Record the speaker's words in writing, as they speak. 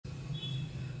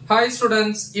Hi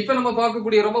students, இப்போ நம்ம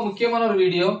பார்க்கக்கூடிய ரொம்ப முக்கியமான ஒரு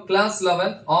video class 11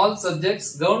 all subjects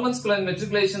government school and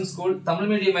matriculation school Tamil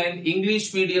medium and English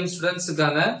medium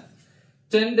students-க்கான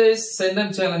 10 days Centum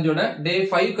challenge ஓட day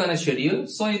 5 கான schedule.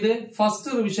 So இது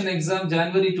first revision exam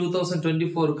January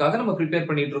 2024 க்காக நம்ம prepare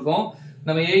பண்ணிட்டு இருக்கோம்.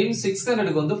 நம்ம aim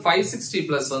 600க்கு வந்து 560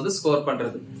 plus வந்து ஸ்கோர்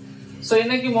பண்றது. So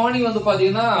இன்னைக்கு மார்னிங் வந்து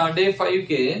பாத்தீங்கன்னா day 5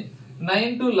 க்கு 9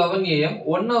 to 11 am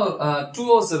 1 hour 2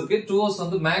 hours இருக்கு 2 hours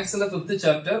வந்து மேக்ஸ்ல 5th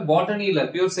chapter botanyல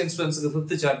pure science studentsக்கு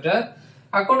 5th chapter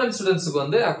accountant studentsக்கு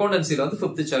வந்து accountancyல வந்து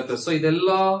 5th chapter so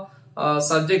இதெல்லாம்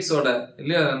subjects ஓட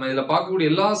இல்ல நம்ம இதல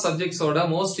பார்க்கக்கூடிய எல்லா subjects ஓட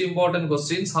most important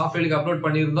questions half yearly upload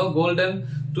பண்ணிருந்தோம் golden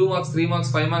 2 marks 3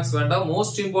 marks 5 marks வேண்டாம்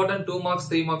most important 2 marks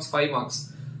 3 marks 5 marks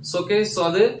so okay so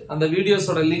அது அந்த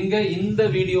வீடியோஸோட லிங்க் இந்த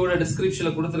வீடியோட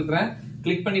descriptionல கொடுத்திருக்கேன்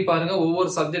கிளிக் பண்ணி பாருங்க ஒவ்வொரு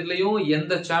சப்ஜெக்ட்லயும்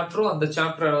எந்த சாப்டரோ அந்த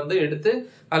சாப்டரை வந்து எடுத்து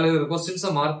அதுல இருக்கிற क्वेश्चंस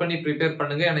மார்க் பண்ணி prepare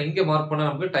பண்ணுங்க ஏன்னா இங்க மார்க் பண்ணா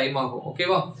நமக்கு டைம் ஆகும்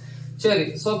ஓகேவா சரி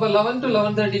சோ அப்ப 11 to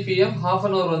 11:30 pm half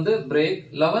an hour வந்து பிரேக்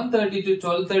 11:30 to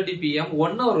 12:30 pm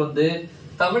 1 hour வந்து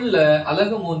தமிழ்ல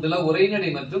அலகு 3ல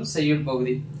உரைநடை மற்றும் செய்யுள்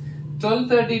பகுதி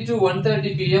 12:30 to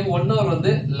 1:30 pm 1 hour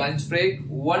வந்து lunch break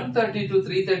 1:30 to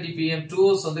 3:30 pm 2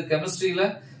 hours வந்து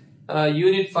கெமிஸ்ட்ரியில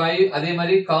யூனிட் 5 அதே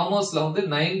மாதிரி காமர்ஸ்ல வந்து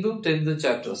 9th to 10th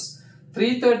chapters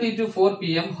 3:30 to 4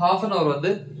 pm half an hour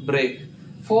வந்து break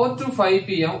 4 to 5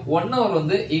 pm 1 hour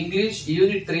வந்து English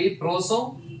unit 3 prosum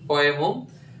poemum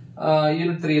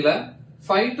unit 3 ல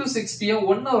 5 to 6 pm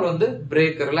 1 hour வந்து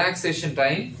break relaxation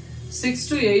time 6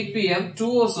 to 8 pm 2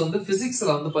 hours வந்து physics ல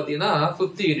வந்து பாத்தீங்கன்னா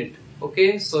 5th unit ஓகே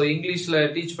சோ இங்கிலீஷ்ல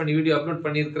teach பண்ணி வீடியோ அப்லோட்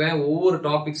பண்ணிருக்கேன் ஒவ்வொரு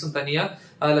டாபிக்ஸும் தனியா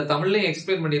அதுல தமிழ்லயும்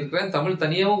எக்ஸ்பிளைன் பண்ணிருக்கேன் தமிழ்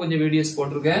தனியாவும் கொஞ்சம் வீடியோஸ்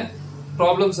போட்டிருக்கேன்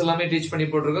ப்ராப்ளம்ஸ் எல்லாமே டீச் பண்ணி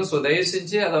போட்டுருக்கேன் சோ தயவு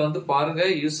செஞ்சு அதை வந்து பாருங்க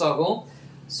யூஸ் ஆகும்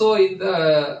சோ இந்த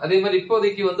அதே மாதிரி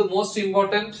இப்போதைக்கு வந்து மோஸ்ட்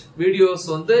இம்பார்ட்டன்ட் வீடியோஸ்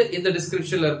வந்து இந்த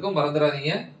டிஸ்கிரிப்ஷன்ல இருக்கும்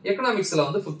மறந்துடாதீங்க எக்கனாமிக்ஸ்ல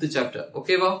வந்து 5th சாப்டர்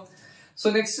ஓகேவா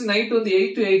சோ நெக்ஸ்ட் நைட் வந்து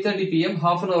 8 to 8:30 pm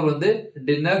half an hour வந்து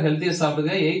டின்னர் ஹெல்தியா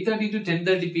சாப்பிடுங்க 8:30 to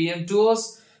 10:30 pm 2 hours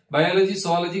biology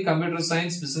zoology computer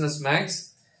science business maths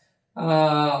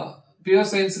pure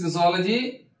science க்கு zoology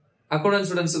accountant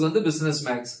students க்கு வந்து business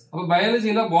maths அப்ப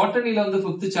பயாலஜில பாட்டனில வந்து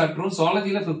 5th சாப்டரும்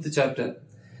zoologyல 5th chapter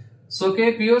so okay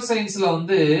pure scienceல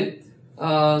வந்து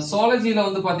zoologyல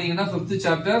வந்து பாத்தீங்கன்னா 5th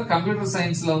சாப்டர் computer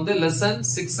scienceல வந்து lesson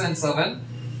 6 and 7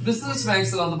 business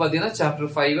mathsல வந்து பாத்தீங்கன்னா chapter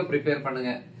 5 prepare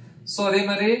பண்ணுங்க சோ அதே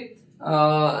மாதிரி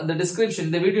இந்த டிஸ்கிரிப்ஷன்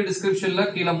இந்த வீடியோ டிஸ்கிரிப்ஷன்ல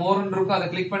கீழ மோர்ன்னு இருக்கும் அதை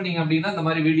கிளிக் பண்ணீங்க அப்படின்னா இந்த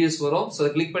மாதிரி வீடியோஸ் வரும் சோ அதை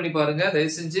கிளிக் பண்ணி பாருங்க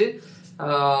தயவு செஞ்சு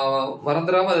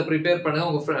மறந்துடாம அதை ப்ரிப்பேர் பண்ணுங்க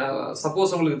உங்க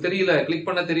சப்போஸ் உங்களுக்கு தெரியல கிளிக்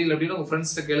பண்ண தெரியல அப்படின்னா உங்க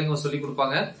ஃப்ரெண்ட்ஸ்ட்ட கேளுங்க சொல்லி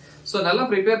கொடுப்பாங்க சோ நல்லா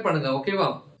ப்ரிப்பேர் பண்ணுங்க ஓகேவா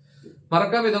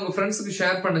மறக்காம இதை உங்க ஃப்ரெண்ட்ஸ்க்கு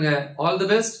ஷேர் பண்ணுங்க ஆல் தி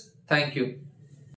பெஸ்ட் தேங்க்யூ